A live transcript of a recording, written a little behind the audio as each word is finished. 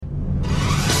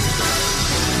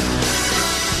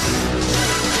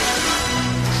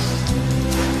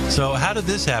So how did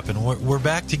this happen? We're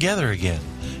back together again.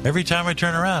 Every time I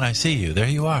turn around, I see you. There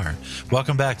you are.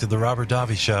 Welcome back to the Robert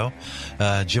Davi Show.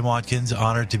 Jim Watkins,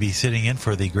 honored to be sitting in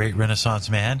for the great Renaissance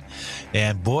man.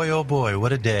 And boy, oh boy,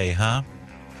 what a day, huh?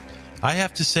 I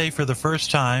have to say for the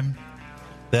first time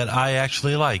that I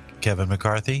actually like Kevin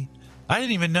McCarthy. I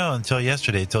didn't even know until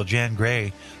yesterday, until Jan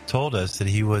Gray told us that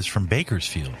he was from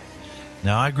Bakersfield.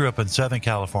 Now, I grew up in Southern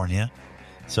California,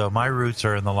 so my roots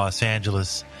are in the Los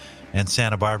Angeles and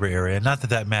Santa Barbara area. Not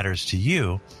that that matters to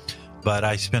you, but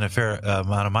I spent a fair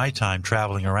amount of my time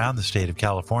traveling around the state of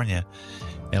California.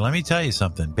 And let me tell you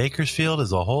something, Bakersfield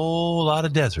is a whole lot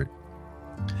of desert.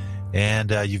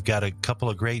 And you've got a couple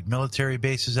of great military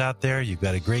bases out there. You've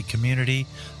got a great community.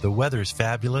 The weather's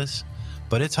fabulous,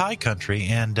 but it's high country,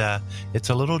 and it's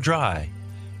a little dry.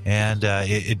 And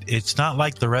it's not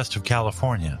like the rest of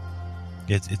California.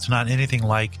 It's not anything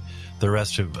like the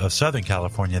rest of Southern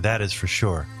California, that is for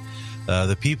sure.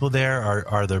 The people there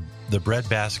are the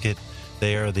breadbasket.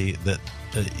 They are the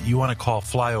you want to call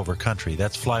flyover country.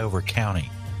 That's flyover county.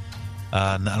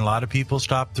 A lot of people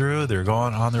stop through. They're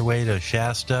going on their way to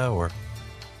Shasta, or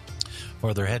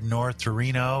they're heading north to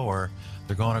Reno, or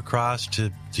they're going across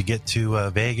to get to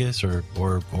Vegas, or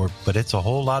but it's a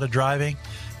whole lot of driving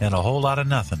and a whole lot of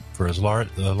nothing for as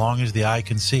long as the eye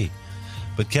can see.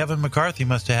 But Kevin McCarthy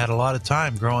must have had a lot of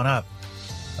time growing up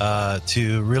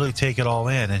to really take it all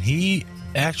in, and he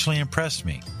actually impressed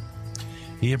me.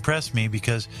 He impressed me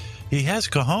because he has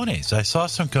cojones. I saw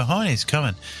some cojones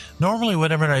coming. Normally,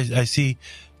 whenever I see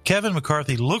Kevin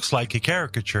McCarthy, looks like a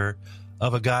caricature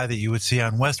of a guy that you would see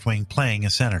on West Wing playing a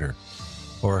senator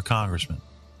or a congressman.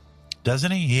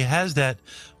 Doesn't he? He has that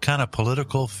kind of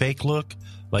political fake look,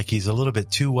 like he's a little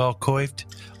bit too well coiffed,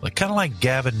 kind of like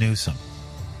Gavin Newsom.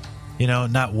 You know,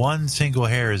 not one single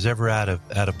hair is ever out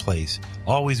of place.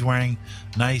 Always wearing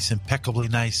nice, impeccably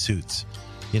nice suits.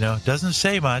 You know, doesn't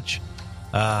say much.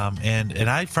 And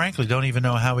I frankly don't even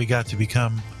know how he got to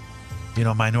become,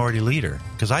 minority leader,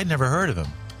 because I'd never heard of him,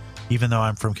 even though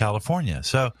I'm from California.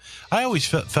 So I always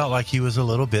felt like he was a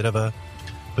little bit of a,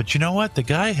 but you know what? The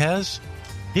guy has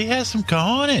some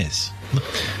cojones.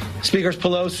 Speaker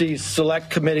Pelosi's Select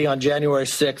Committee on January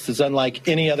 6th is unlike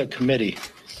any other committee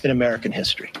in American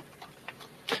history.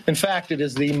 In fact, it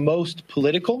is the most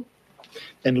political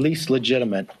and least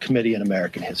legitimate committee in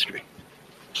American history.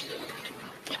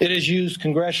 It has used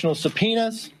congressional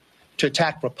subpoenas to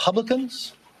attack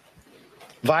Republicans,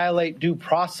 violate due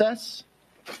process,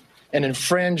 and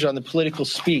infringe on the political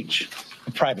speech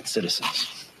of private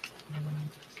citizens.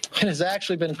 It has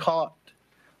actually been caught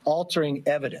altering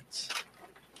evidence,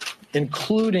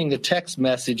 including the text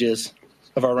messages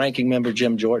of our ranking member,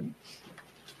 Jim Jordan.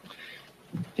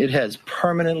 It has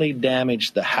permanently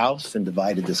damaged the House and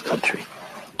divided this country.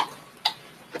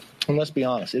 And let's be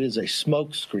honest, it is a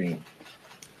smokescreen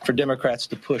for Democrats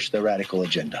to push their radical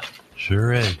agenda.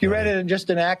 Sure is. You read it in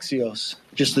Axios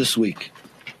just this week.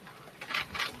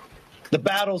 The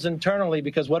battle's internally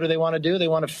because what do they want to do? They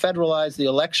want to federalize the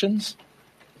elections.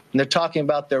 And they're talking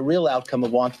about their real outcome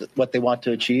of what they want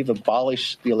to achieve,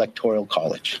 abolish the Electoral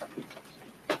College.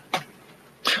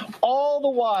 All the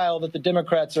while that the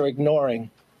Democrats are ignoring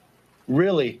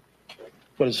really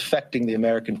what is affecting the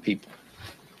American people.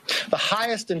 The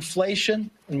highest inflation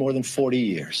in more than 40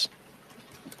 years.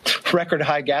 Record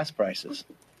high gas prices.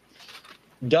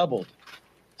 Doubled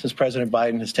since President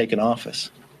Biden has taken office.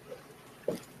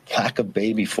 Lack of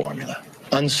baby formula.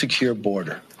 Unsecure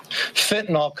border.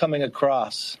 Fentanyl coming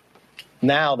across.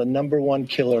 Now the #1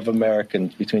 killer of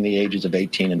Americans between the ages of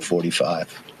 18 and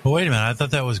 45. Well, wait a minute. I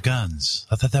thought that was guns.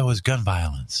 I thought that was gun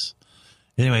violence.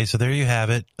 Anyway, so there you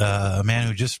have it. A man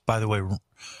who just, by the way,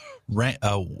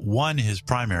 won his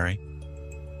primary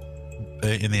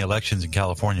in the elections in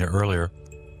California earlier.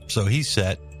 So he's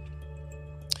set.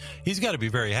 He's got to be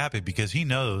very happy because he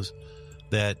knows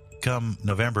that come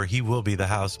November, he will be the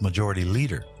House Majority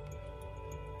Leader.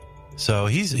 So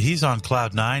he's on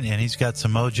cloud nine, and he's got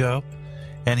some mojo.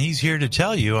 And he's here to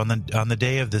tell you on the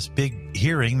day of this big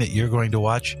hearing that you're going to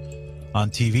watch on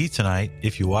TV tonight,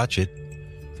 if you watch it.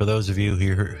 For those of you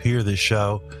who hear this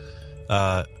show,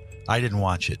 I didn't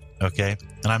watch it, okay?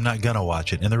 And I'm not going to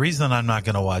watch it. And the reason that I'm not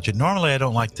going to watch it, normally I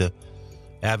don't like to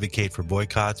advocate for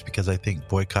boycotts because I think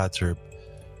boycotts are,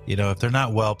 if they're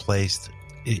not well placed,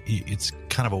 it's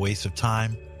kind of a waste of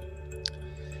time.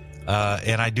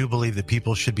 And I do believe that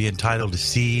people should be entitled to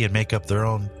see and make up their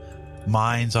own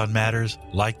minds on matters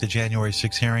like the January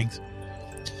 6 hearings.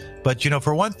 But,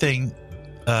 for one thing,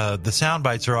 the sound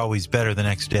bites are always better the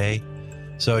next day.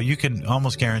 So you can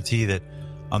almost guarantee that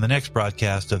on the next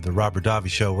broadcast of the Robert Davi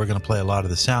Show, we're going to play a lot of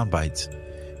the sound bites,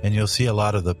 and you'll see a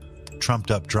lot of the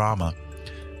trumped up drama.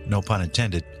 no pun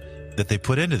intended, that they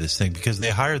put into this thing, because they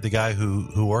hired the guy who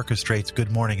orchestrates Good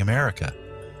Morning America.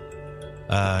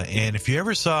 And if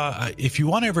you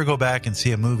want to ever go back and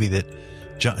see a movie that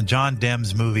John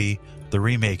Demme's movie, the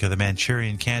remake of The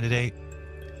Manchurian Candidate,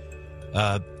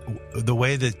 the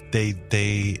way that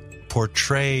they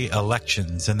portray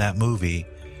elections in that movie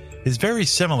is very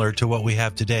similar to what we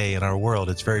have today in our world.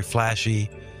 It's very flashy,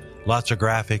 lots of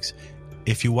graphics.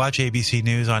 If you watch ABC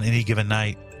News on any given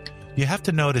night, you have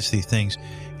to notice these things,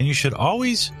 and you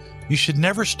should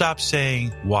never stop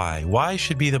saying why. Why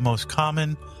should be the most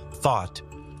common thought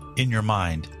in your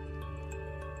mind.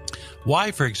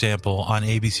 Why, for example, on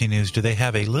ABC News do they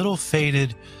have a little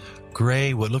faded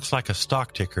gray, what looks like a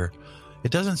stock ticker?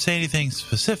 It doesn't say anything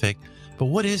specific, but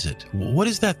what is it? What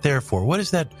is that there for? What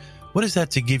is that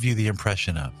to give you the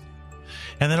impression of?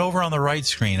 And then over on the right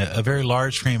screen, a very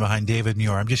large screen behind David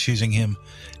Muir, I'm just using him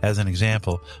as an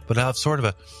example, but I have sort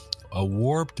of a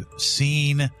warped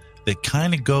scene that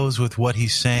kind of goes with what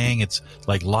he's saying. It's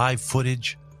like live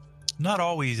footage, not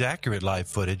always accurate live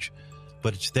footage,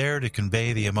 but it's there to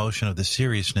convey the emotion of the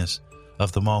seriousness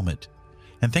of the moment.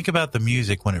 And think about the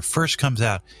music when it first comes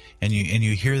out, and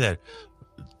you hear that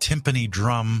timpani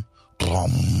drum,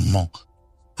 and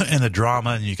the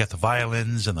drama, and you got the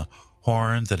violins and the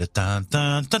horns, that dun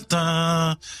dun dun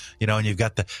dun, and you've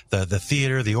got the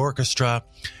theater, the orchestra,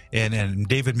 and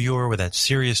David Muir with that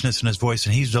seriousness in his voice,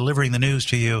 and he's delivering the news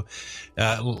to you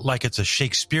like it's a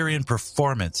Shakespearean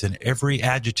performance. And every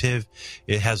adjective,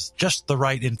 it has just the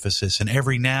right emphasis, and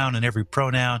every noun and every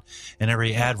pronoun and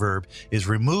every adverb is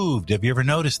removed. Have you ever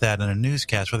noticed that in a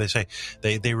newscast where they say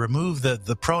they remove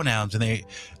the pronouns, and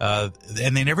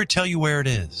they never tell you where it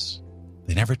is?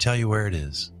 They never tell you where it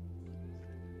is,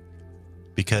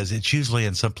 because it's usually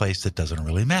in some place that doesn't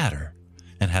really matter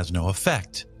and has no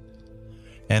effect.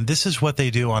 And this is what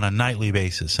they do on a nightly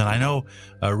basis. And I know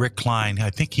Rick Klein, I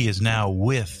think he is now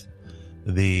with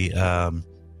the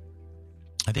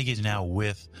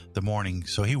morning.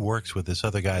 So he works with this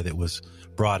other guy that was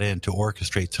brought in to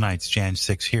orchestrate tonight's Jan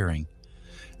 6 hearing.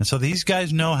 And so these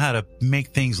guys know how to make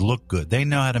things look good. They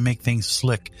know how to make things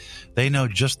slick. They know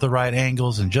just the right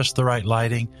angles and just the right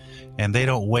lighting. And they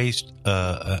don't waste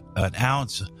an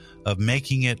ounce of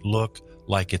making it look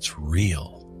like it's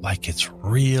real. Like it's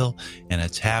real and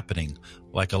it's happening.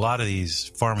 Like a lot of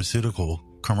these pharmaceutical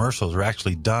commercials are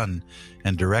actually done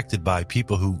and directed by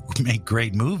people who make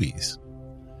great movies.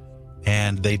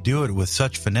 And they do it with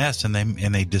such finesse, and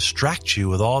they distract you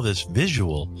with all this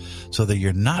visual so that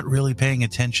you're not really paying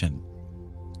attention.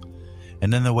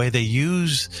 And then the way they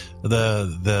use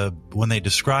when they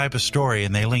describe a story,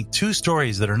 and they link two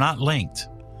stories that are not linked.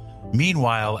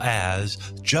 Meanwhile,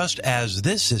 just as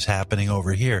this is happening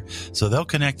over here. So they'll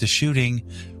connect a shooting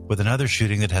with another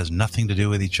shooting that has nothing to do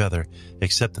with each other,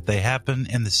 except that they happen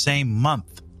in the same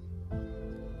month.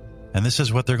 And this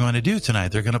is what they're going to do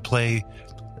tonight. They're going to play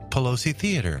Pelosi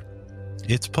Theater.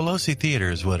 It's Pelosi Theater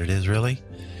is what it is, really.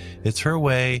 It's her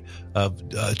way of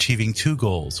achieving two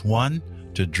goals. One,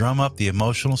 to drum up the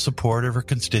emotional support of her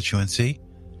constituency,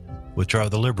 which are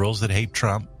the liberals that hate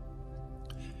Trump.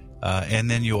 And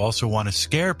then you also want to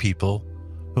scare people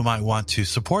who might want to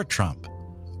support Trump,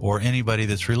 or anybody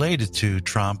that's related to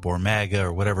Trump or MAGA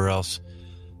or whatever else.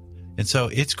 And so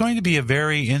it's going to be a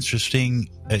very interesting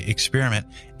experiment,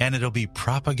 and it'll be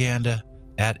propaganda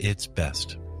at its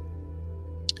best.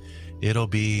 It'll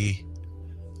be,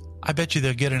 I bet you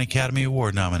they'll get an Academy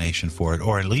Award nomination for it,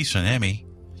 or at least an Emmy.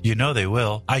 You know they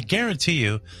will. I guarantee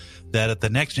you that at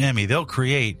the next Emmy, they'll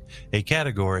create a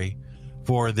category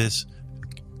for this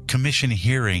commission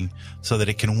hearing so that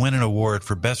it can win an award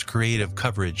for best creative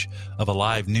coverage of a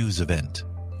live news event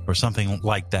or something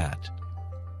like that.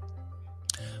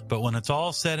 But when it's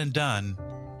all said and done,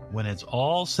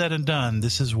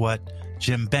 this is what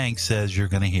Jim Banks says you're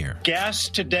going to hear. Gas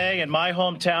today in my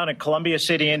hometown in Columbia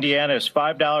City, Indiana is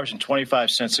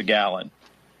 $5.25 a gallon.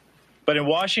 But in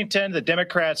Washington, the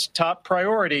Democrats' top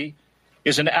priority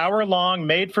is an hour-long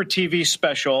made-for-TV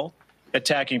special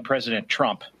attacking President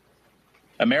Trump.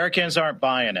 Americans aren't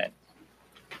buying it.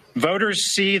 Voters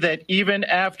see that even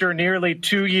after nearly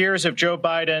 2 years of Joe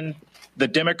Biden, the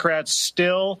Democrats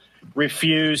still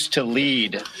refuse to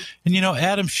lead. And,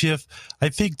 Adam Schiff, I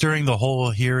think during the whole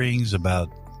hearings about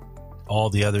all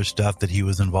the other stuff that he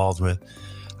was involved with,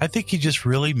 I think he just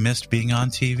really missed being on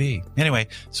TV. Anyway,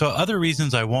 so other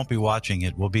reasons I won't be watching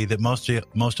it will be that most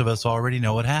of us already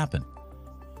know what happened.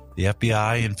 The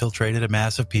FBI infiltrated a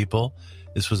mass of people.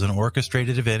 This was an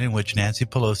orchestrated event in which Nancy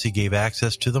Pelosi gave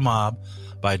access to the mob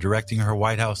by directing her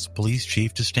White House police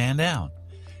chief to stand down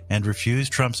and refuse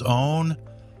Trump's own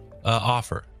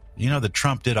offer. That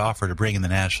Trump did offer to bring in the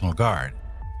National Guard.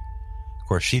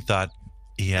 course, she thought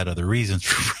he had other reasons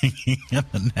for bringing in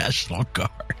the National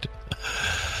Guard.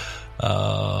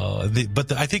 I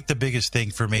think the biggest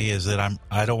thing for me is that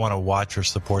I don't want to watch or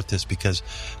support this, because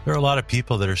there are a lot of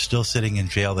people that are still sitting in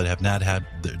jail that have not had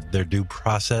their due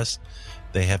process.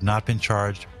 They have not been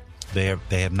charged. They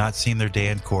have not seen their day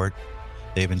in court.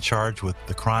 They've been charged with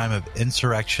the crime of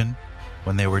insurrection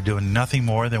when they were doing nothing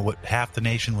more than what half the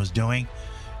nation was doing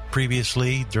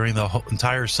previously during the whole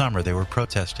entire summer. They were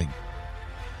protesting.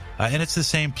 And it's the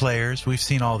same players. We've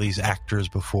seen all these actors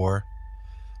before.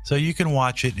 So you can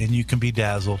watch it and you can be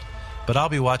dazzled, but I'll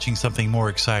be watching something more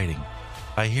exciting.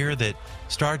 I hear that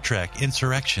Star Trek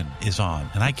Insurrection is on,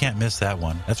 and I can't miss that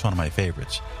one. That's one of my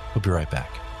favorites. We'll be right back.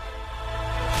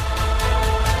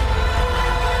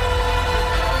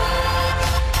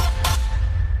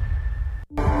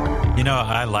 You know,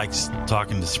 I like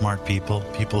talking to smart people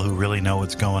who really know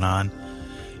what's going on,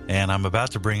 and I'm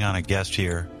about to bring on a guest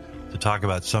here to talk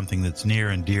about something that's near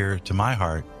and dear to my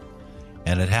heart.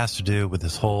 And it has to do with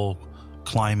this whole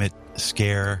climate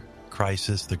scare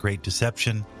crisis, the Great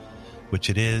Deception, which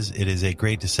it is. It is a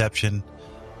great deception.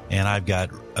 And I've got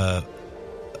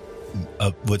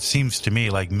what seems to me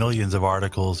like millions of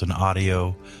articles and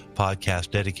audio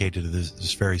podcasts dedicated to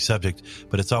this very subject,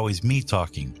 but it's always me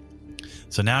talking.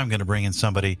 So now I'm going to bring in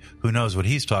somebody who knows what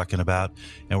he's talking about,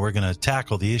 and we're going to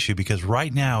tackle the issue, because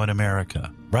right now in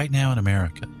America,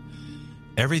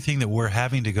 everything that we're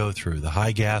having to go through, the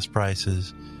high gas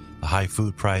prices, the high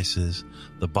food prices,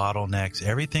 the bottlenecks,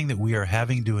 everything that we are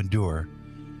having to endure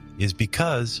is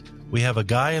because we have a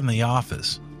guy in the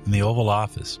office, in the Oval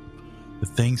Office, who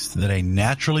thinks that a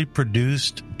naturally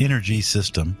produced energy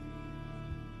system,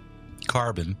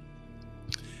 carbon,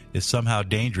 is somehow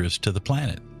dangerous to the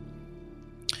planet.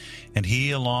 And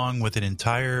he, along with an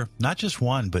entire, not just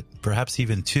one, but perhaps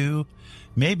even two,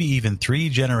 maybe even three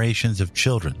generations of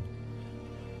children,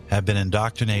 have been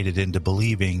indoctrinated into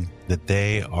believing that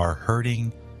they are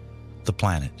hurting the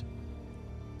planet,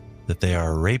 that they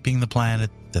are raping the planet,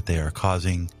 that they are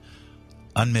causing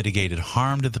unmitigated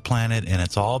harm to the planet, and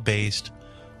it's all based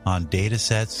on data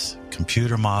sets,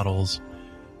 computer models,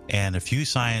 and a few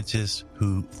scientists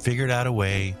who figured out a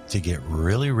way to get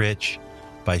really rich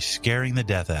by scaring the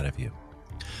death out of you.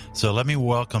 So let me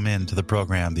welcome into the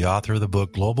program the author of the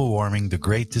book, Global Warming, The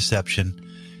Great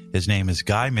Deception. His name is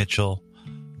Guy Mitchell.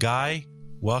 Guy,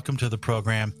 welcome to the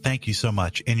program. Thank you so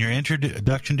much. In your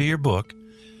introduction to your book,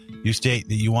 you state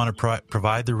that you want to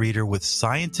provide the reader with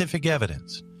scientific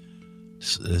evidence.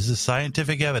 This is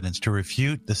scientific evidence to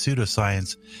refute the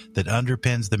pseudoscience that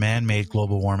underpins the man-made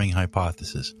global warming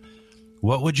hypothesis.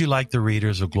 What would you like the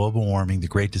readers of Global Warming, The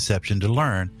Great Deception to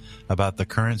learn about the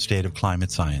current state of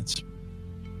climate science?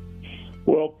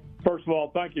 Well, first of all,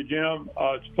 thank you, Jim.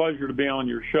 It's a pleasure to be on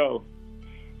your show.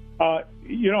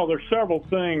 There's several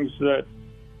things that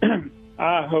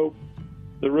I hope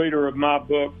the reader of my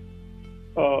book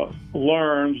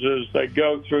learns as they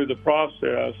go through the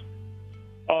process.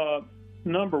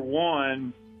 Number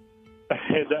one,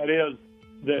 that is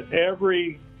that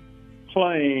every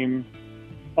claim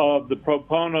of the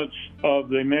proponents of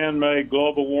the man-made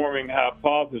global warming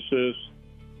hypothesis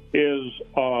is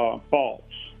false.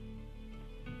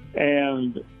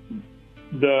 And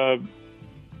the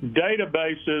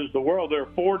databases, there are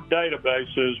four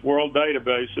databases, world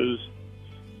databases,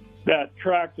 that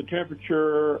track the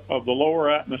temperature of the lower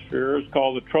atmosphere. It's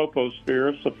called the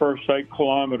troposphere. It's the first 8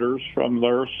 kilometers from the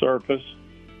Earth's surface,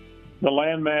 the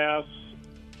landmass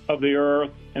of the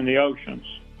Earth, and the oceans.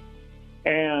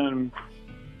 And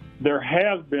there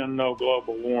has been no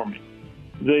global warming.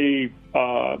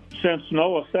 Since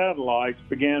NOAA satellites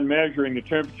began measuring the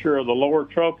temperature of the lower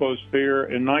troposphere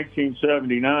in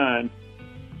 1979,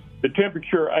 the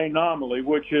temperature anomaly,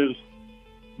 which is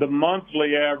the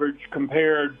monthly average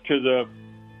compared to the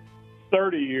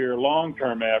 30-year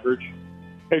long-term average,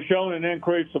 has shown an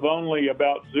increase of only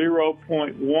about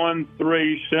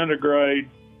 0.13 centigrade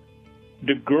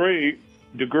degrees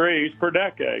per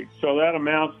decade. So that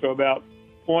amounts to about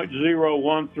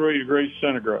 0.013 degrees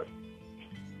centigrade.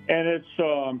 And it's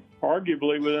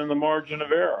arguably within the margin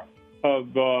of error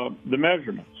of the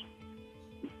measurements.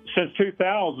 Since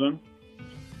 2000,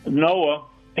 NOAA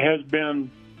has been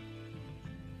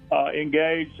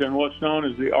engaged in what's known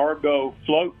as the Argo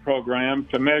Float program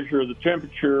to measure the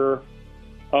temperature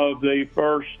of the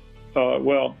first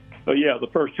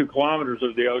 2 kilometers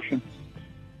of the ocean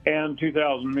and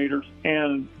 2,000 meters,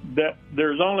 and that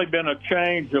there's only been a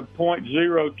change of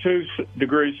 0.02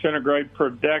 degrees centigrade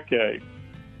per decade,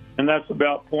 and that's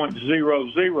about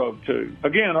 0.002.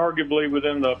 Again, arguably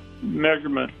within the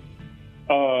measurement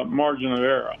margin of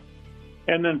error.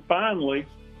 And then finally,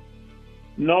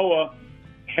 NOAA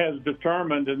has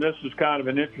determined, and this is kind of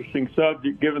an interesting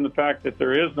subject given the fact that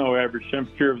there is no average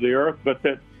temperature of the Earth, but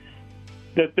that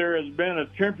there has been an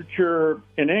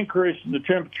increase in the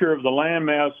temperature of the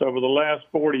landmass over the last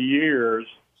 40 years,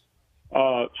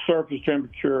 surface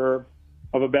temperature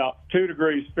of about 2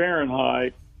 degrees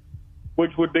Fahrenheit,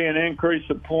 which would be an increase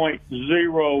of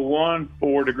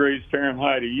 0.014 degrees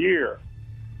Fahrenheit a year.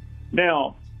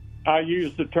 Now, I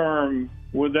use the term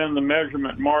within the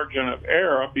measurement margin of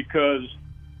error because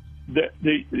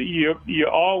you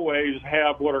always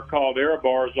have what are called error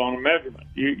bars on a measurement.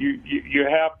 You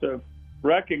have to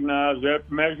recognize that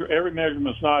every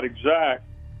measurement's not exact,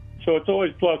 so it's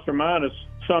always plus or minus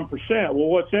some percent. Well,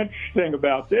 what's interesting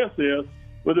about this is,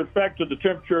 with respect to the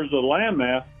temperatures of the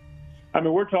landmass, I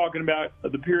mean, we're talking about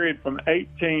the period from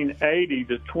 1880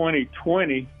 to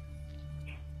 2020,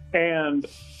 and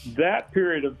that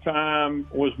period of time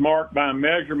was marked by a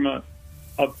measurement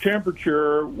of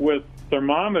temperature with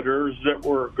thermometers that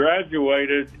were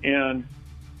graduated in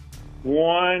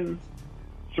 3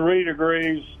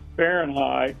 degrees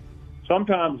Fahrenheit,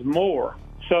 sometimes more.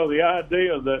 So the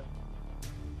idea that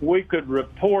we could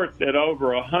report that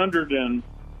over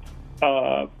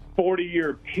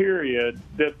 140-year period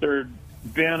that there'd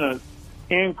been an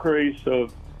increase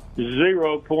of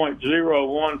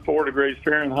 0.014 degrees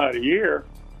Fahrenheit a year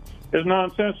is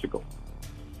nonsensical.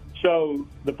 So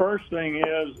the first thing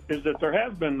is that there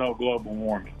has been no global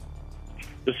warming.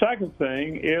 The second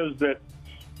thing is that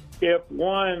if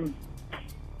one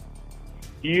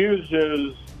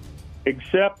uses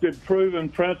accepted, proven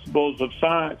principles of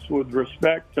science with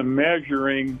respect to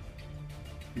measuring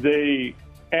the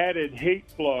added heat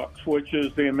flux, which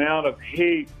is the amount of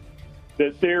heat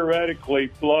that theoretically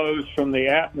flows from the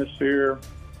atmosphere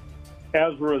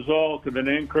as a result of an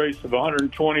increase of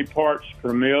 120 parts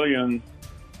per million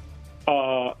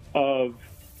of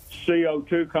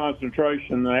CO2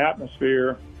 concentration in the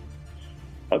atmosphere,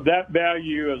 that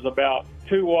value is about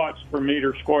 2 watts per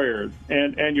meter squared.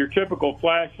 And your typical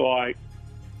flashlight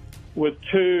with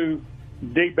 2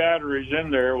 D batteries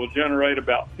in there will generate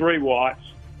about 3 watts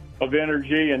of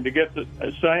energy. And to get the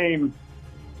same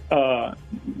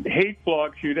heat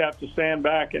flux, you'd have to stand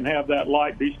back and have that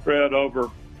light be spread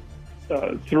over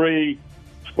 3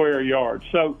 square yards.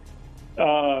 So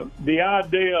the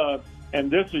idea,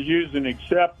 and this is using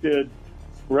accepted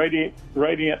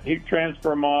radiant heat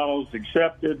transfer models,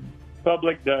 accepted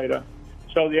public data.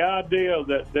 So the idea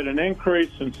that an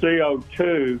increase in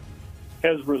CO2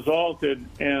 has resulted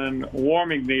in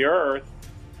warming the Earth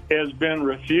has been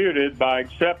refuted by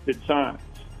accepted science.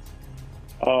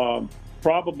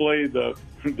 Probably the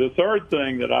third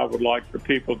thing that I would like for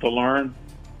people to learn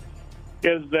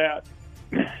is that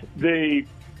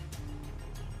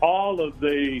all of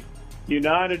the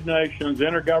United Nations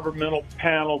Intergovernmental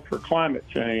Panel for Climate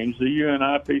Change, the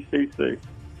UNIPCC,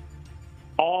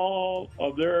 all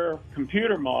of their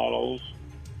computer models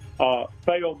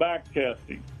fail back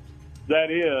testing.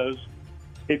 That is,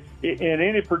 in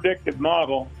any predictive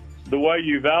model, the way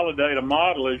you validate a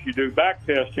model is you do back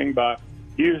testing by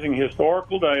using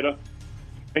historical data,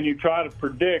 and you try to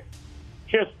predict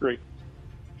history.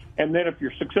 And then if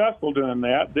you're successful doing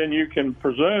that, then you can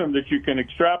presume that you can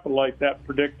extrapolate that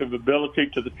predictive ability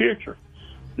to the future.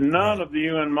 None of the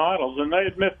UN models, and they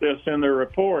admit this in their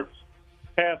reports,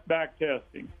 pass back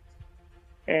testing.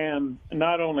 And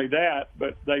not only that,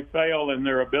 but they fail in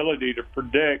their ability to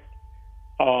predict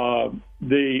an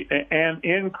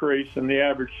increase in the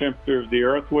average temperature of the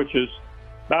Earth, which is,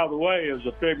 by the way, is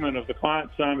a figment of the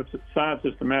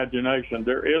scientist imagination.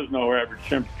 There is no average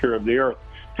temperature of the Earth.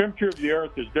 Temperature of the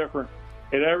Earth is different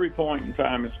at every point in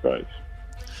time and space.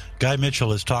 Guy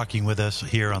Mitchell is talking with us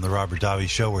here on the Robert Davi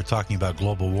Show. We're talking about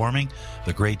global warming,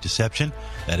 the Great Deception.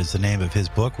 That is the name of his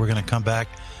book. We're going to come back,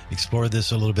 explore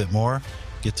this a little bit more,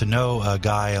 get to know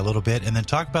Guy a little bit, and then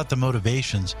talk about the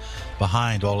motivations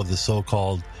behind all of the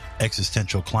so-called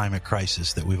existential climate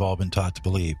crisis that we've all been taught to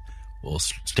believe. Well,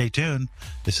 stay tuned.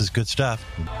 This is good stuff.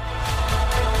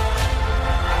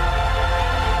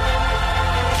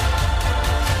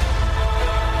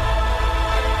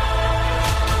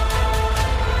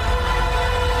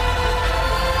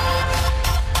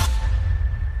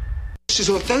 This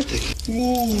is authentic.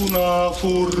 Una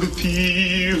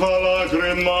furtiva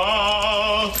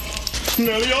lagrima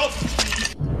negli occhi.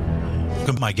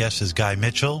 My guest is Guy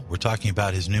Mitchell. We're talking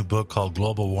about his new book called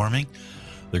Global Warming,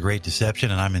 The Great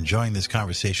Deception, and I'm enjoying this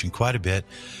conversation quite a bit.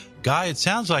 Guy, it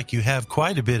sounds like you have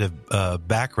quite a bit of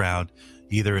background,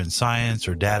 either in science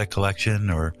or data collection,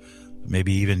 or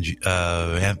maybe even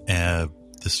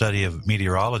the study of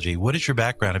meteorology. What is your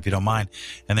background, if you don't mind?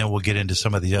 And then we'll get into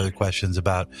some of the other questions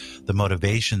about the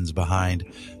motivations behind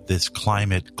this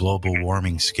climate global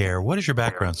warming scare. What is your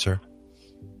background, sir?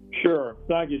 Sure.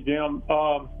 Thank you, Jim.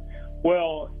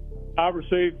 Well, I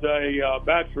received a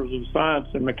Bachelor's of Science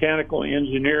in Mechanical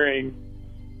Engineering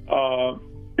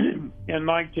in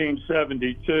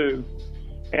 1972,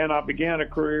 and I began a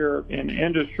career in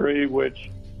industry which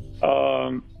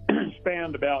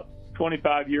spanned about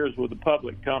 25 years with a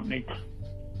public company.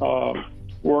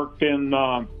 Worked in,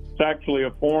 actually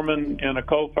a foreman in a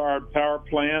coal-fired power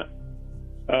plant,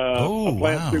 a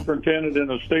plant superintendent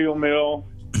in a steel mill.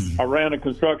 I ran a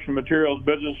construction materials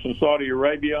business in Saudi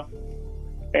Arabia,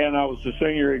 and I was the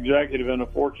senior executive in a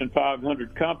Fortune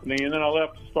 500 company. And then I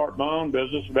left to start my own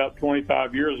business about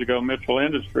 25 years ago, Mitchell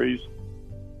Industries.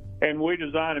 And we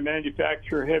design and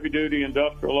manufacture heavy-duty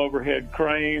industrial overhead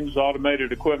cranes,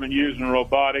 automated equipment using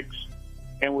robotics,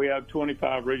 and we have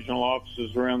 25 regional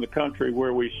offices around the country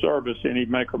where we service any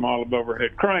maker model of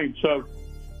overhead cranes. So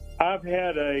I've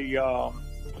had a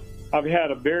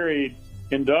varied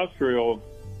industrial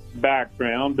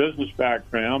background, business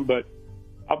background, but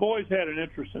I've always had an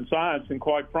interest in science, and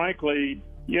quite frankly,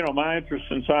 my interest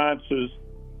in science has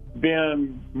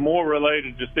been more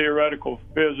related to theoretical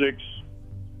physics,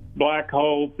 black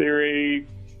hole theory,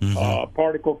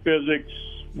 particle physics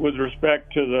with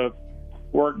respect to the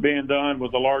work being done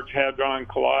with the Large Hadron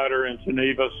Collider in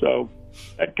Geneva. So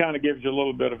that kind of gives you a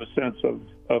little bit of a sense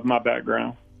of my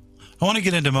background. I want to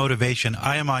get into motivation.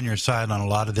 I am on your side on a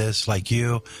lot of this. Like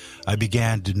you, I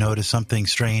began to notice something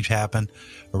strange happen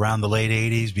around the late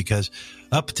 80s, because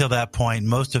up until that point,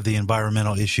 most of the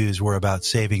environmental issues were about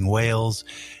saving whales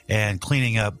and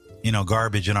cleaning up,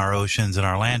 garbage in our oceans and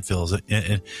our landfills.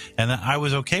 And I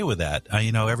was okay with that.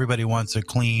 Everybody wants a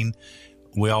clean,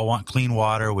 we all want clean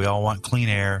water, we all want clean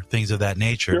air, things of that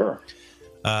nature. Sure.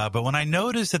 But when I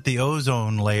noticed that the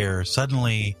ozone layer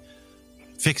suddenly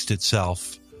fixed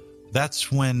itself,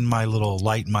 that's when my little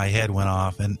light in my head went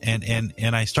off,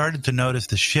 and I started to notice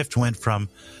the shift went from,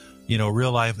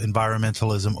 real life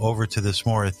environmentalism over to this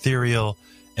more ethereal,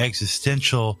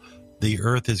 existential, the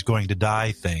earth is going to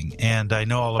die thing. And I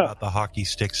know all about the hockey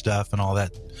stick stuff and all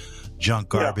that junk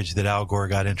garbage that Al Gore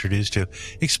got introduced to.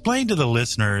 Explain to the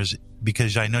listeners,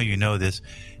 because I know you know this,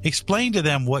 explain to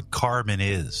them what carbon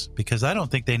is, because I don't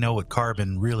think they know what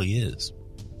carbon really is.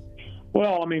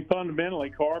 Well, fundamentally,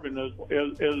 carbon is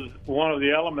one of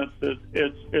the elements.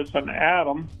 It's an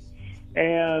atom,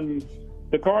 and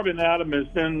the carbon atom has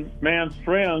been man's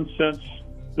friend since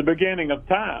the beginning of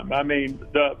time.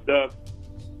 The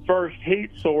first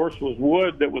heat source was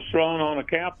wood that was thrown on a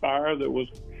campfire that was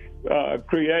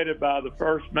created by the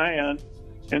first man,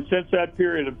 and since that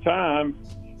period of time,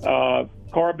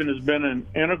 carbon has been an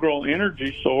integral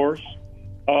energy source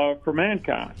for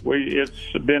mankind.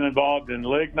 It's been involved in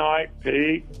lignite,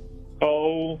 peat,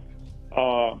 coal,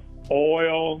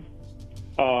 oil,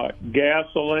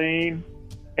 gasoline,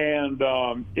 and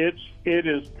it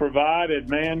has provided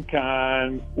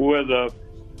mankind with a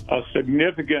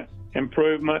significant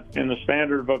improvement in the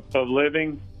standard of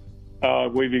living.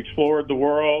 We've explored the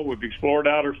world, we've explored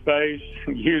outer space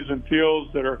using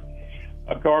fuels that are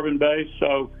carbon-based,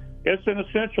 so it's an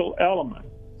essential element.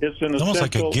 It's almost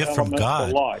like a gift from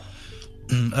God.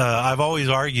 I've always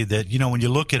argued that, when you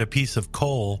look at a piece of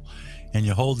coal and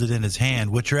you hold it in his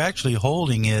hand, what you're actually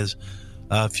holding is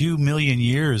a few million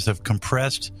years of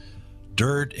compressed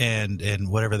dirt and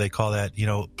whatever they call that,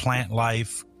 plant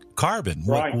life carbon.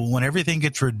 Right. When everything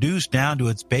gets reduced down to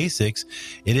its basics,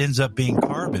 it ends up being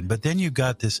carbon. But then you've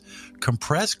got this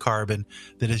compressed carbon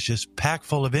that is just packed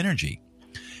full of energy.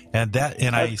 And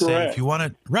I say, if you want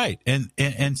to, right, and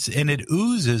it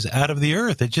oozes out of the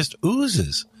earth. It just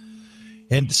oozes,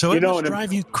 and so it must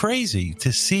drive you crazy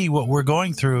to see what we're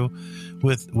going through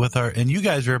with our. And you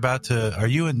guys are about to. Are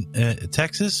you in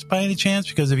Texas by any chance?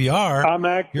 Because if you are,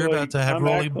 you're about to have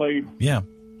Yeah,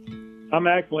 I'm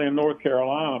actually in North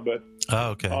Carolina, but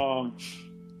okay.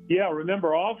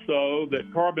 Remember also that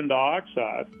carbon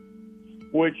dioxide,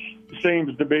 which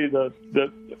seems to be it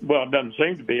doesn't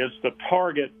seem to be. It's the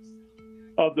target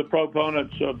of the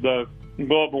proponents of the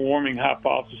global warming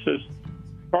hypothesis.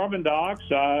 Carbon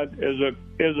dioxide is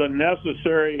a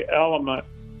necessary element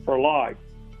for life.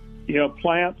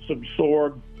 Plant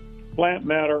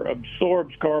matter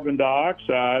absorbs carbon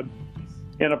dioxide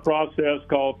in a process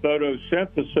called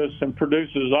photosynthesis and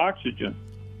produces oxygen,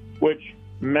 which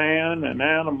man and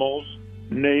animals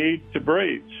need to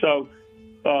breathe. So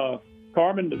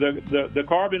carbon, the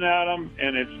carbon atom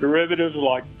and its derivatives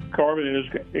like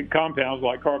carbon, compounds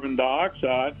like carbon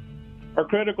dioxide, are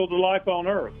critical to life on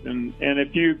Earth. And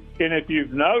if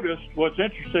you've noticed, what's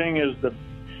interesting is that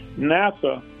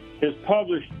NASA has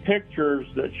published pictures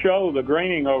that show the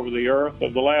greening over the Earth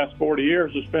of the last 40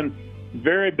 years. It's been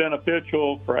very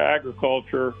beneficial for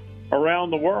agriculture around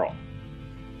the world.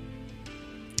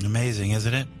 Amazing,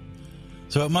 isn't it?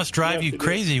 So it must drive you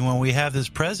crazy when we have this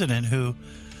president who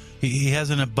he has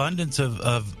an abundance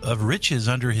of riches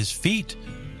under his feet,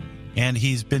 and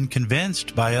he's been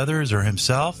convinced by others or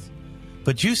himself.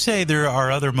 But you say there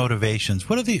are other motivations.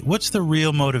 What's the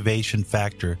real motivation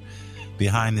factor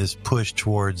behind this push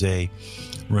towards a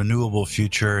renewable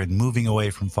future and moving away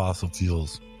from fossil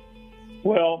fuels?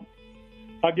 Well,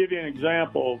 I'll give you an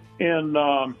example. In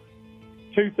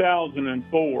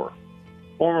 2004,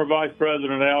 former Vice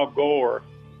President Al Gore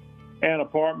and a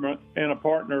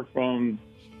partner from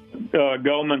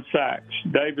Goldman Sachs,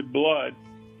 David Blood,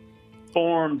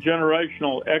 formed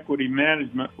Generational Equity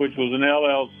Management, which was an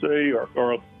LLC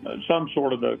or some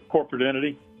sort of a corporate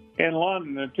entity, in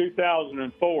London in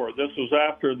 2004. This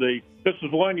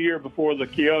was 1 year before the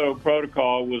Kyoto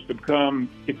Protocol was to become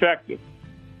effective.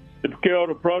 The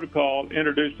Kyoto Protocol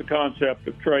introduced the concept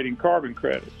of trading carbon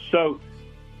credits. So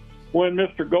when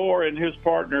Mr. Gore and his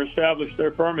partner established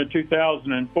their firm in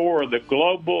 2004, the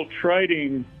global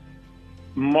trading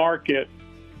market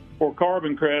for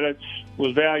carbon credits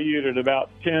was valued at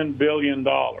about $10 billion.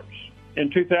 In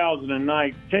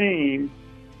 2019,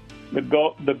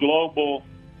 the global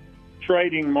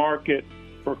trading market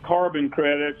for carbon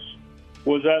credits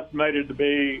was estimated to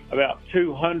be about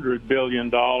 $200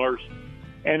 billion,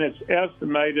 and it's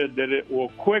estimated that it will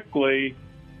quickly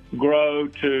grow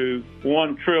to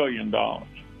 $1 trillion,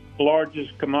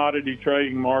 largest commodity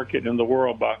trading market in the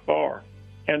world by far.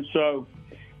 And so,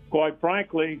 quite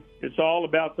frankly, it's all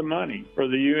about the money. For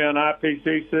the UN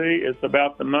IPCC, it's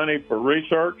about the money for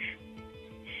research.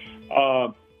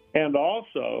 And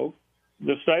also,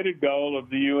 the stated goal of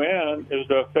the UN is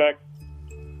to affect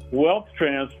wealth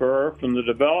transfer from the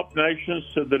developed nations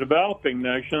to the developing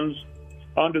nations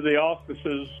under the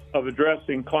auspices of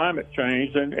addressing climate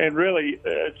change. And really,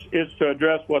 it's to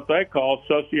address what they call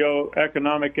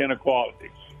socioeconomic inequalities.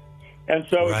 And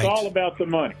so It's all about the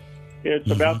money.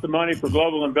 It's about the money for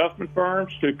global investment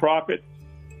firms to profit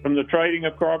from the trading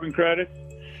of carbon credits.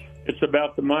 It's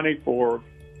about the money for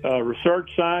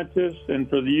research scientists, and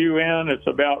for the UN, it's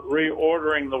about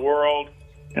reordering the world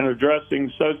and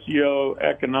addressing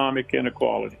socioeconomic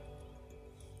inequality.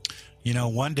 You know,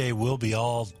 one day we'll be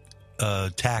all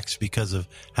taxed because of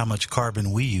how much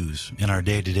carbon we use in our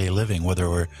day-to-day living, whether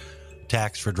we're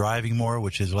taxed for driving more,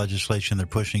 which is legislation they're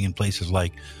pushing in places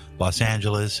like Los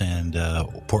Angeles and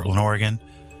Portland, Oregon.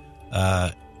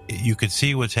 You could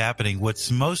see what's happening.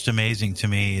 What's most amazing to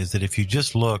me is that if you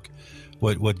just look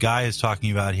what Guy is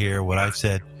talking about here, what I've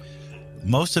said,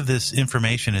 most of this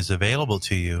information is available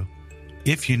to you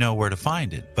if you know where to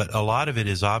find it. But a lot of it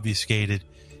is obfuscated.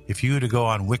 If you were to go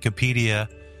on Wikipedia,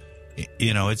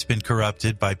 you know, it's been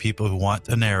corrupted by people who want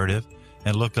a narrative,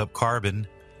 and look up carbon,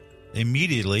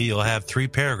 immediately you'll have 3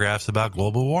 paragraphs about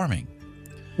global warming.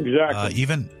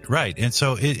 Exactly. Right. And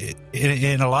so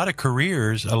in a lot of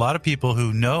careers, a lot of people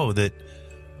who know that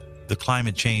the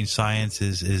climate change science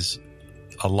is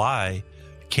a lie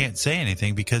can't say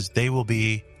anything because they will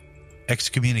be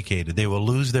excommunicated. They will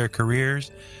lose their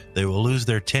careers. They will lose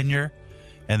their tenure,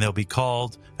 and they'll be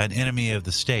called an enemy of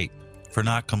the state for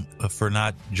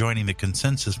not joining the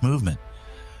consensus movement.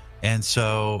 And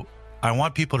so I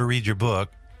want people to read your book,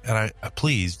 and I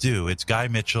please do. It's Guy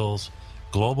Mitchell's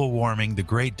Global Warming, The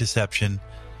Great Deception.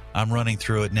 I'm running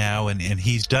through it now, and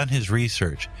he's done his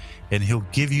research, and he'll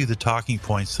give you the talking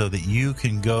points so that you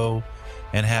can go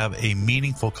and have a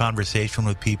meaningful conversation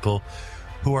with people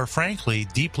who are frankly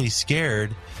deeply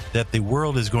scared that the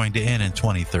world is going to end in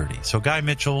 2030. So Guy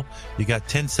Mitchell, you got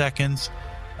 10 seconds.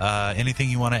 Anything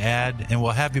you want to add? And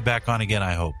we'll have you back on again,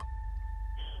 I hope.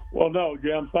 Well, no,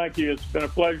 Jim, thank you. It's been a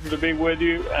pleasure to be with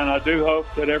you, and I do hope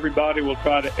that everybody will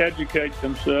try to educate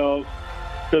themselves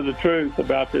to the truth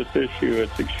about this issue.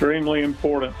 It's extremely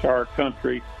important to our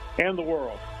country and the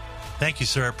world. Thank you,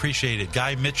 sir. Appreciate it.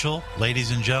 Guy Mitchell,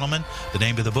 ladies and gentlemen, the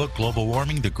name of the book, Global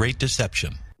Warming, The Great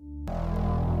Deception.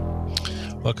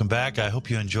 Welcome back. I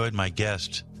hope you enjoyed my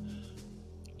guest.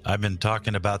 I've been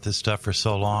talking about this stuff for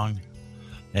so long,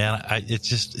 and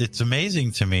it's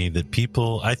amazing to me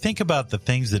that I think about the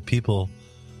things that people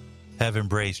have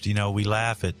embraced. You know, we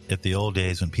laugh at the old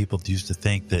days when people used to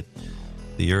think that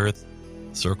the earth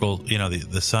circled,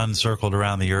 the sun circled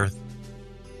around the earth.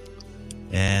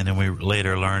 And then we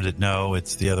later learned that no,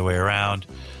 it's the other way around.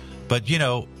 But,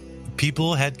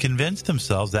 people had convinced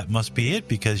themselves that must be it,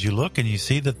 because you look and you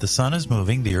see that the sun is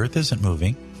moving, the earth isn't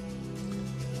moving.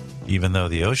 even though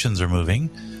the oceans are moving.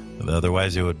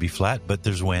 Otherwise, it would be flat, but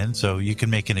there's wind, so you can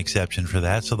make an exception for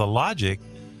that. So the logic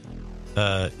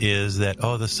is that,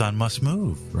 the sun must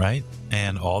move, right?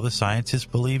 And all the scientists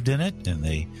believed in it, and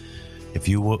if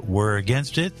you were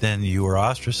against it, then you were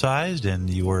ostracized, and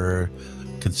you were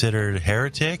considered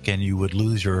heretic, and you would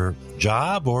lose your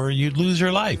job or you'd lose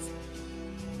your life.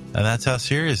 And that's how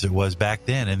serious it was back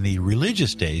then. In the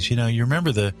religious days, you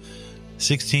remember the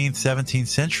 16th, 17th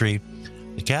century,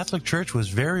 the Catholic Church was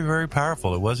very, very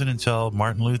powerful. It wasn't until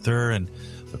Martin Luther and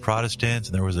the Protestants,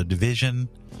 and there was a division.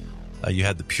 You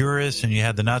had the purists and you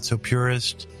had the not so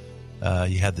purists.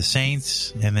 You had the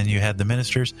saints, and then you had the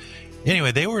ministers.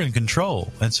 Anyway, they were in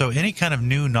control. And so any kind of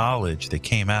new knowledge that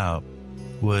came out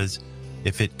was,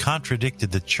 if it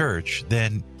contradicted the church,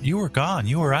 then you were gone,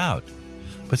 you were out.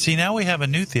 But see, now we have a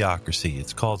new theocracy.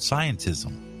 It's called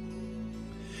scientism.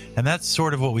 And that's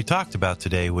sort of what we talked about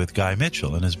today with Guy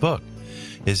Mitchell in his book,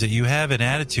 is that you have an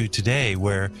attitude today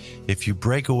where if you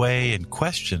break away and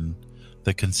question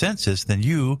the consensus, then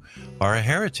you are a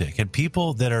heretic. And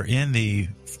people that are in the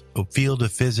field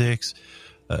of physics,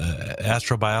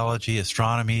 astrobiology,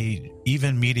 astronomy,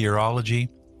 even meteorology,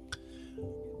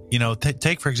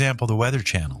 take, for example, the Weather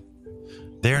Channel.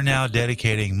 They're now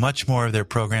dedicating much more of their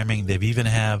programming. They've even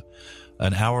have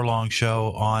an hour-long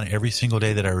show on every single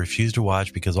day that I refuse to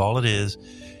watch, because all it is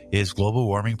global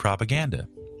warming propaganda.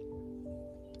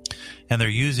 And they're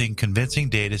using convincing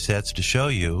data sets to show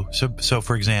you. So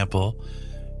for example,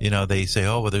 they say,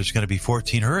 there's going to be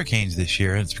 14 hurricanes this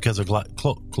year, and it's because of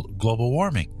global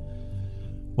warming.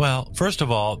 Well, first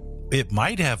of all, we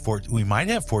might have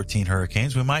 14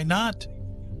 hurricanes. We might not,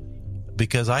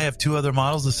 because I have two other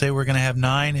models that say we're going to have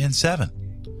 9 and 7.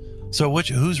 So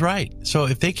who's right? So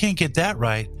if they can't get that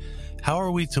right, how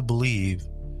are we to believe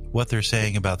what they're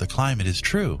saying about the climate is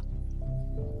true?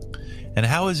 And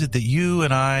how is it that you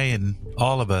and I and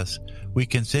all of us, we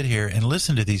can sit here and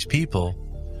listen to these people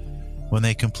when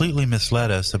they completely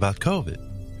misled us about COVID?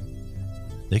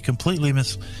 They completely In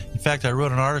fact, I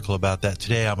wrote an article about that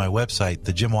today on my website,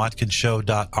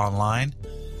 thejimwatkinsshow.online,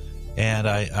 and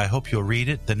I hope you'll read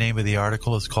it. The name of the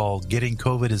article is called "Getting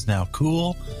COVID is Now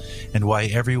Cool and Why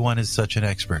Everyone is Such an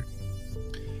Expert."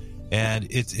 And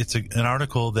it's an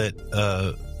article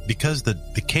that, because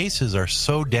the cases are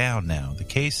so down now. The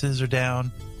cases are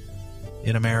down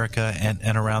in America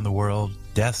and around the world.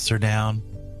 Deaths are down.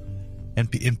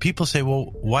 And people say,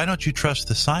 well, why don't you trust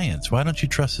the science? Why don't you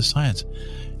trust the science?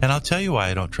 And I'll tell you why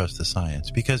I don't trust the science.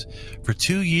 Because for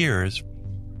 2 years,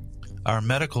 our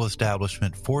medical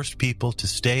establishment forced people to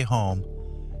stay home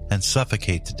and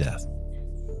suffocate to death,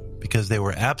 because they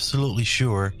were absolutely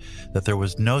sure that there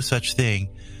was no such thing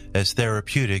as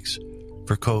therapeutics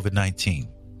for COVID-19.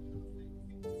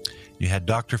 You had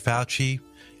Dr. Fauci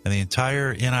and the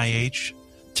entire NIH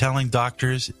telling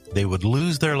doctors they would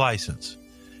lose their license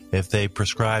if they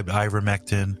prescribed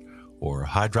ivermectin or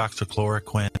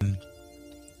hydroxychloroquine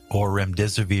or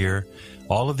remdesivir,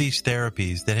 all of these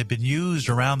therapies that had been used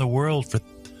around the world for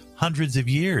hundreds of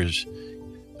years,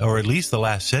 or at least the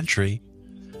last century,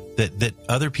 that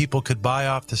other people could buy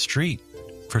off the street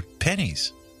for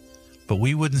pennies. But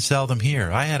we wouldn't sell them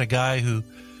here. I had a guy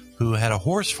who had a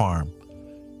horse farm,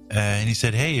 and he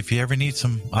said, hey, if you ever need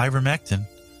some ivermectin,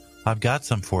 I've got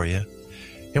some for you.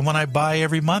 And when I buy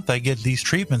every month, I get these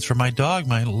treatments for my dog,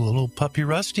 my little puppy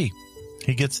Rusty.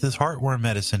 He gets this heartworm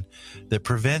medicine that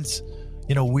prevents,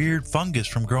 weird fungus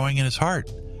from growing in his heart.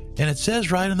 And it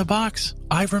says right in the box,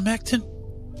 ivermectin.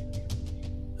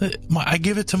 I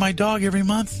give it to my dog every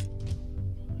month.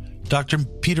 Dr.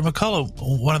 Peter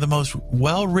McCullough, one of the most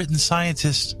well-written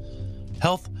scientists,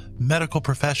 health medical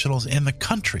professionals in the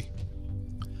country.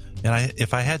 And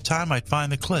if I had time, I'd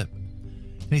find the clip.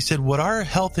 And he said, what our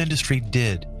health industry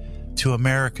did to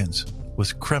Americans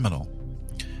was criminal.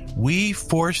 We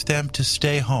forced them to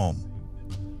stay home,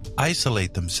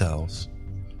 isolate themselves,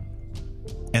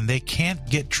 and they can't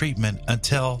get treatment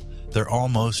until they're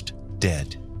almost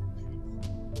dead.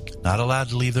 Not allowed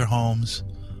to leave their homes.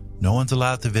 No one's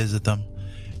allowed to visit them.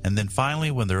 And then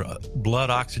finally, when their blood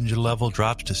oxygen level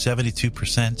drops to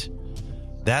 72%,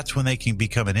 that's when they can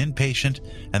become an inpatient,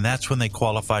 and that's when they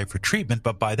qualify for treatment.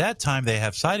 But by that time, they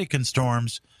have cytokine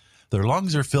storms, their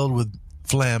lungs are filled with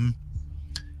phlegm,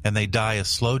 and they die a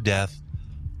slow death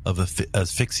of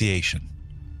asphyxiation.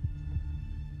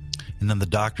 And then the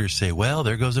doctors say, well,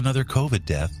 there goes another COVID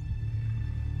death.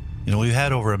 We've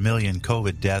had over 1 million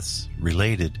COVID deaths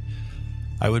related.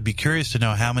 I would be curious to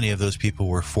know how many of those people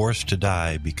were forced to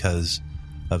die because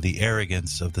of the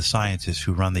arrogance of the scientists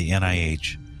who run the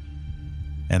NIH.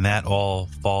 And that all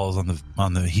falls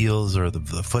on the heels or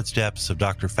the footsteps of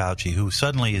Dr. Fauci, who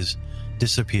suddenly is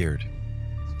disappeared.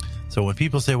 So when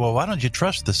people say, well, why don't you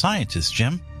trust the scientists,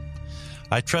 Jim?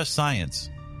 I trust science,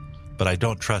 but I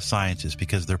don't trust scientists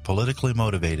because they're politically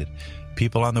motivated.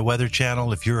 People on the Weather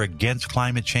Channel, if you're against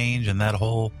climate change and that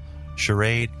whole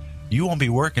charade, you won't be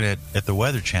working at the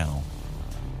Weather Channel.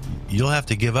 You'll have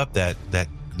to give up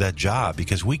that job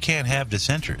because we can't have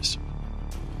dissenters.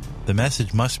 The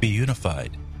message must be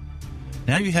unified.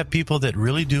 Now you have people that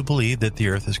really do believe that the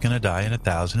earth is going to die in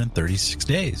 1,036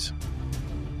 days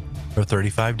or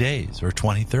 35 days or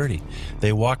 2030.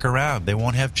 They walk around. They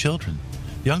won't have children.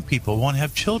 Young people won't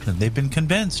have children. They've been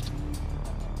convinced.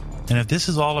 And if this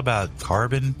is all about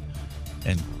carbon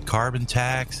and carbon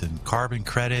tax and carbon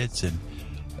credits and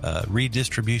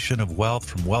redistribution of wealth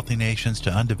from wealthy nations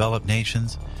to undeveloped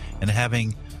nations and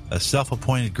having a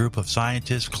self-appointed group of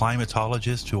scientists,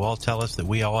 climatologists who all tell us that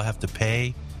we all have to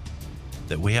pay,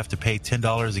 that we have to pay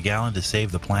 $10 a gallon to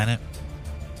save the planet,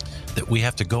 that we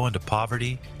have to go into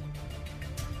poverty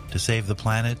to save the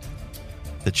planet,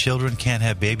 that children can't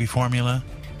have baby formula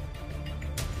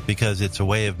because it's a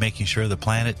way of making sure the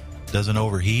planet doesn't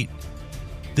overheat.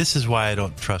 This is why I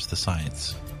don't trust the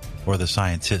science or the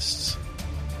scientists.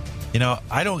 You know,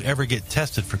 I don't ever get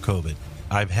tested for COVID.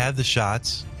 I've had the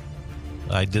shots.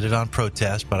 I did it on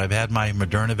protest, but I've had my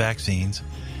Moderna vaccines,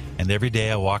 and every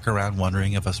day I walk around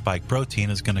wondering if a spike protein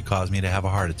is going to cause me to have a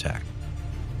heart attack.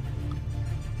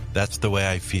 That's the way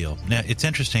I feel. Now, it's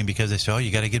interesting because they say, oh,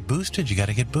 you got to get boosted. You got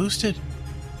to get boosted.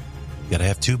 You got to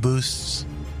have 2 boosts.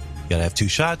 You got to have 2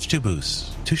 shots, 2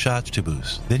 boosts. 2 shots, 2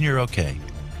 boosts. Then you're okay.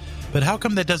 But how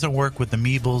come that doesn't work with the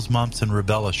measles, mumps, and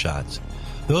rubella shots?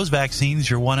 Those vaccines,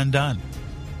 you're one and done.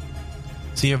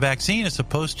 See, a vaccine is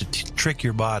supposed to trick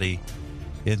your body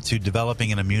into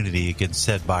developing an immunity against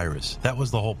said virus. That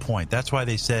was the whole point. That's why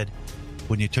they said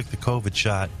when you took the COVID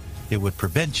shot, it would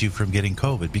prevent you from getting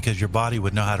COVID because your body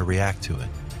would know how to react to it.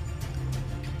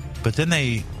 But then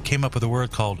they came up with a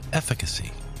word called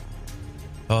efficacy.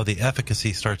 Oh, the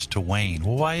efficacy starts to wane.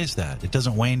 Well, why is that? It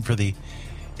doesn't wane for the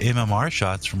MMR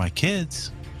shots for my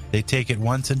kids. They take it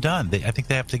once and done. I think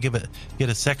they have to get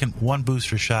a second 1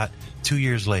 booster shot 2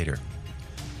 years later.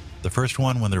 The first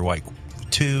one when they're like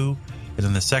 2, and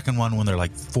then the second one when they're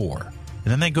like 4. And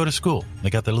then they go to school. They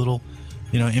got their little,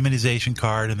 immunization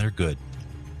card, and they're good.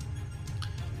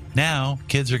 Now,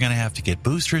 kids are going to have to get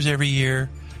boosters every year.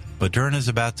 Moderna is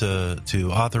about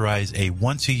to authorize a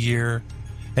once a year.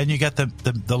 And you got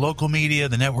the local media,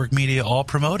 the network media, all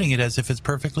promoting it as if it's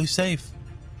perfectly safe.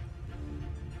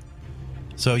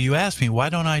 So you ask me, why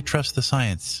don't I trust the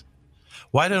science?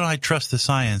 Why don't I trust the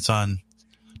science on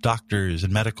doctors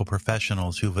and medical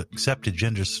professionals who've accepted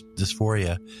gender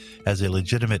dysphoria as a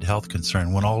legitimate health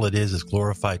concern when all it is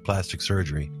glorified plastic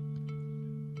surgery?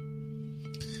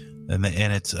 And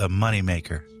it's a money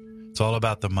maker. It's all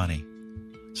about the money.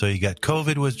 So you got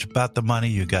COVID, which is about the money.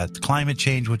 You got climate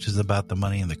change, which is about the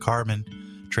money, and the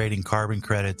carbon, trading carbon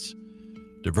credits,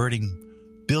 diverting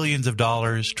billions of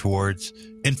dollars towards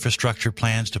infrastructure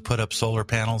plans to put up solar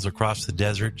panels across the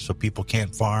desert so people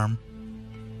can't farm.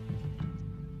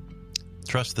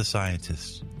 Trust the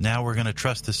scientists. Now we're going to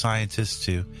trust the scientists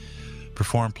to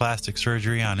perform plastic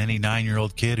surgery on any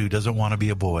 9-year-old kid who doesn't want to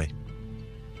be a boy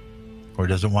or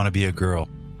doesn't want to be a girl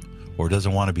or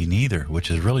doesn't want to be neither,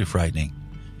 which is really frightening.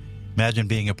 Imagine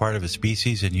being a part of a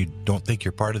species and you don't think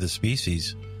you're part of the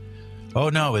species. Oh,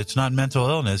 no, it's not mental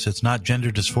illness. It's not gender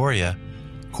dysphoria.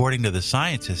 According to the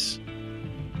scientists,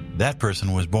 that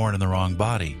person was born in the wrong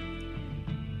body.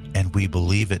 And we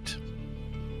believe it.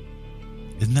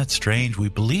 Isn't that strange? We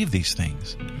believe these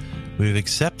things. We've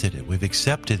accepted it. We've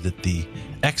accepted that the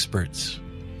experts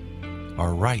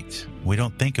are right. We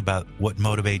don't think about what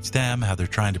motivates them, how they're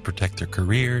trying to protect their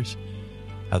careers,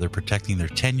 how they're protecting their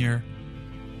tenure,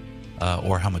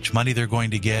 or how much money they're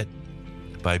going to get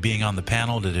by being on the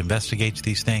panel that investigates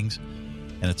these things.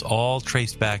 And it's all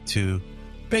traced back to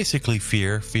basically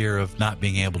fear of not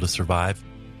being able to survive.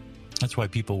 That's why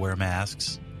people wear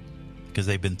masks, because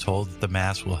they've been told that the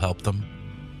mask will help them.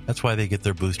 That's why they get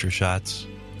their booster shots.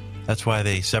 That's why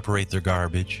they separate their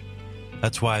garbage.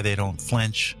 That's why they don't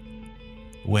flinch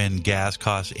when gas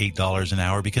costs $8 an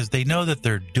hour, because they know that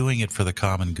they're doing it for the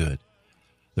common good.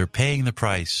 They're paying the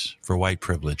price for white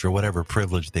privilege or whatever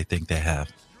privilege they think they have.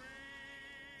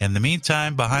 In the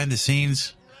meantime, behind the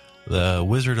scenes, the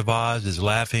Wizard of Oz is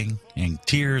laughing and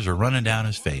tears are running down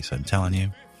his face, I'm telling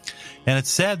you. And it's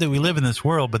sad that we live in this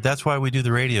world, but that's why we do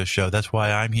the radio show. That's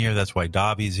why I'm here. That's why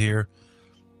Dobby's here.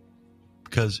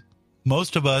 Because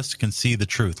most of us can see the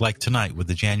truth, like tonight with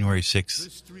the January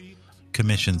 6th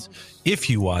commissions. If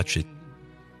you watch it,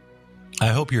 I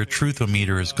hope your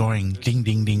truth-o-meter is going ding,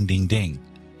 ding, ding, ding, ding.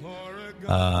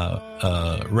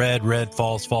 red,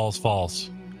 false, false, false.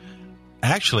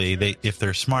 Actually, if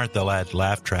they're smart, they'll add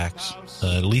laugh tracks.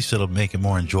 At least it'll make it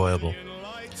more enjoyable.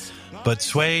 But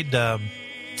Suede, I'm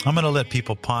going to let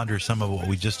people ponder some of what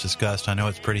we just discussed. I know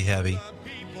it's pretty heavy.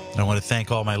 I want to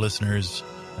thank all my listeners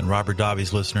and Robert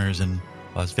Davi's listeners in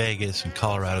Las Vegas and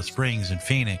Colorado Springs and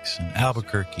Phoenix and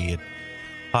Albuquerque and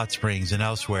Hot Springs and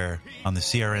elsewhere on the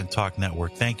CRN Talk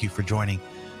Network. Thank you for joining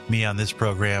me on this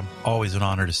program. Always an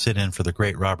honor to sit in for the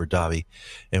great Robert Davi,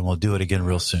 and we'll do it again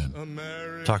real soon.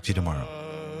 Talk to you tomorrow.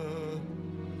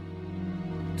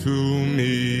 To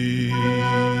me.